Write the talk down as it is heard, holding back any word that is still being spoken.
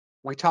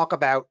we talk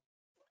about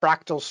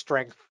fractal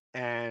strength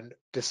and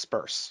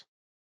disperse.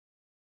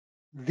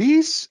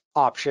 These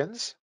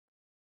options,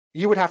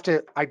 you would have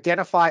to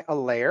identify a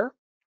layer,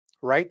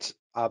 right,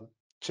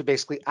 to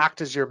basically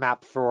act as your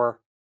map for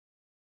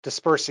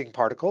dispersing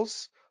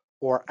particles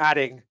or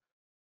adding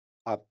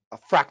a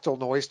fractal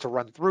noise to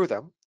run through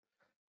them.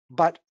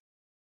 But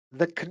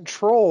the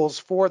controls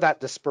for that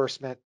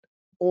disbursement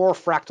or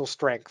fractal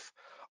strength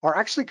are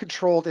actually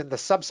controlled in the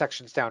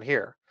subsections down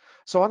here.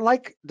 So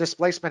unlike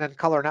displacement and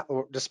color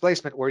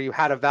displacement, where you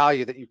had a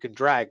value that you can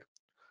drag,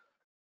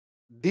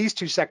 these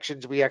two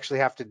sections we actually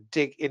have to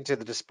dig into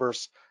the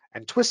disperse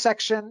and twist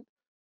section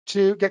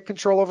to get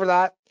control over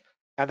that.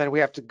 And then we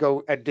have to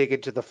go and dig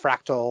into the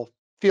fractal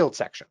field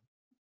section.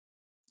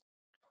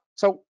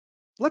 So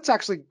let's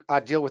actually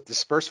deal with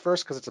disperse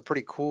first, because it's a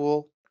pretty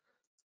cool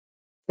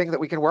thing that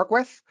we can work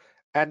with.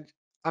 And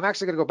I'm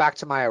actually going to go back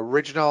to my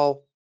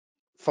original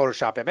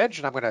Photoshop image,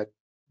 and I'm going to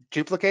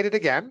duplicate it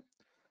again.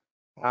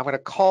 I'm going to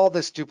call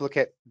this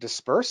duplicate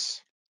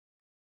disperse.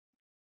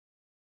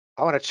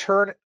 I want to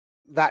turn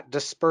that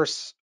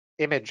disperse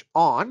image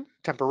on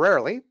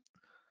temporarily.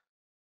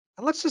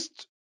 And let's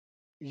just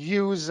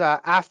use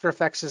After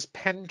Effects'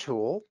 pen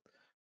tool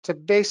to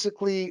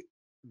basically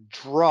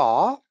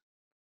draw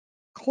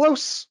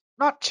close,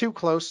 not too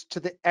close, to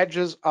the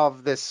edges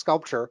of this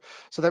sculpture,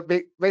 so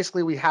that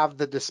basically we have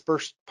the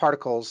dispersed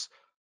particles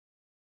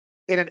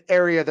in an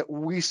area that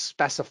we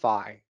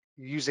specify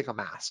using a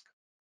mask.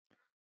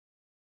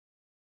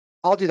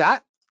 I'll do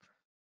that.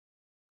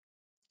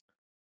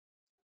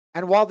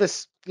 And while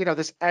this,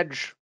 this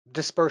edge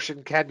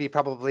dispersion can be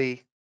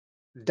probably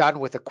done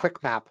with a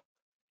quick map,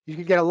 you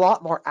can get a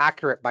lot more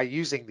accurate by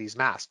using these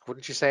masks,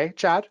 wouldn't you say,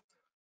 Chad?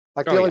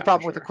 Like the only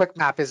problem with a quick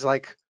map is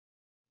like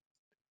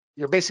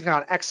you're basing it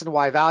on X and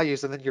Y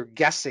values, and then you're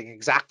guessing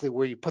exactly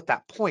where you put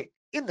that point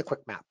in the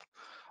quick map.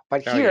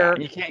 But here,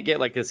 and you can't get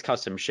like this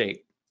custom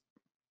shape.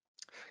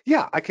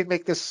 Yeah, I can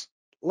make this.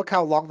 Look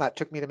how long that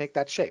took me to make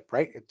that shape,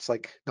 right? It's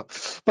like, no,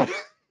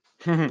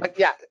 but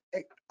yeah,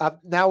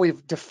 now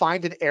we've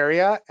defined an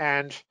area,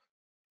 and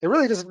it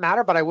really doesn't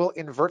matter, but I will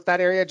invert that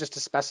area just to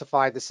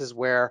specify this is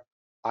where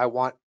I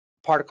want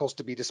particles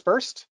to be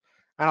dispersed.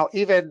 And I'll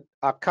even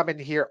come in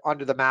here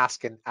under the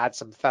mask and add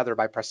some feather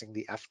by pressing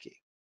the F key.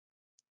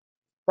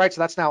 Right,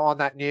 so that's now on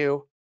that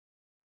new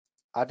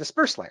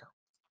disperse layer.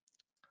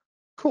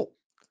 Cool.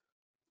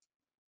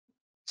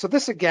 So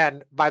this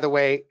again, by the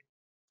way,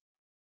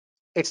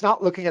 it's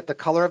not looking at the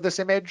color of this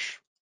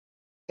image.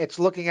 It's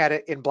looking at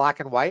it in black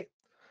and white.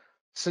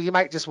 So you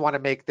might just want to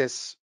make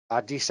this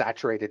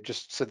desaturated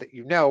just so that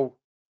you know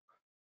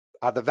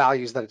the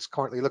values that it's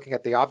currently looking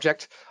at the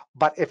object.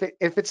 But if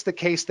it's the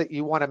case that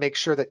you want to make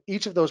sure that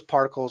each of those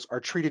particles are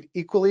treated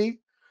equally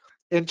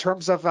in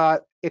terms of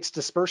its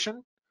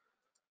dispersion,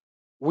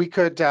 we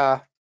could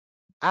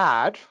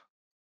add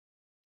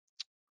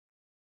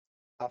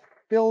a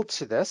fill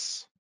to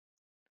this,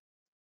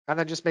 and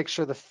then just make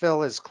sure the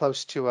fill is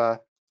close to a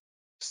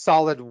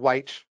solid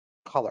white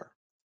color.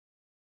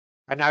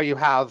 And now you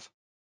have,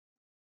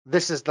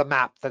 this is the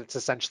map that it's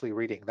essentially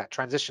reading, that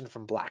transition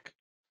from black,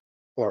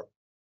 or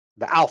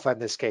the alpha in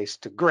this case,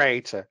 to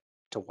gray to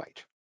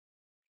white.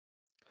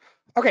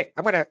 Okay,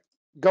 I'm going to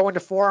go into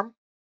form,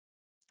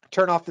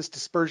 turn off this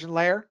dispersion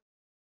layer,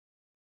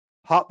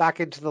 hop back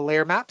into the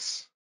layer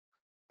maps,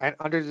 and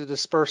under the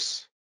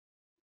disperse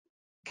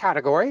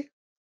category,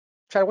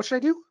 Chad, what should I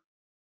do?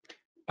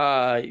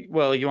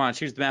 Well, you want to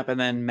choose the map and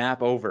then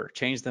map over.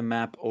 Change the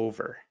map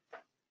over.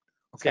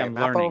 Okay, See, I'm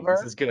map learning. over.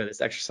 This is good.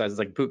 This exercise is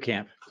like boot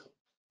camp.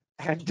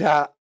 And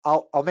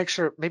I'll make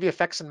sure, maybe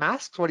effects and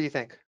masks. What do you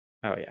think?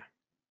 Oh yeah.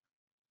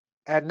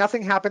 And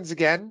nothing happens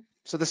again.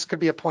 So this could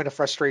be a point of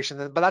frustration,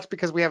 but that's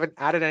because we haven't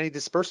added any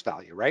disperse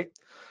value, right?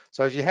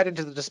 So if you head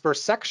into the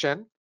disperse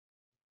section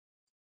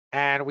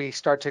and we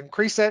start to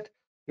increase it,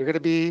 you're going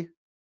to be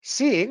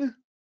seeing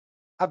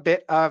a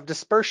bit of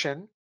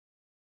dispersion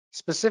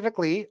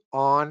specifically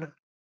on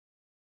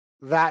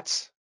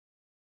that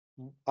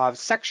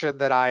section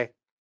that I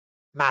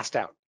masked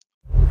out.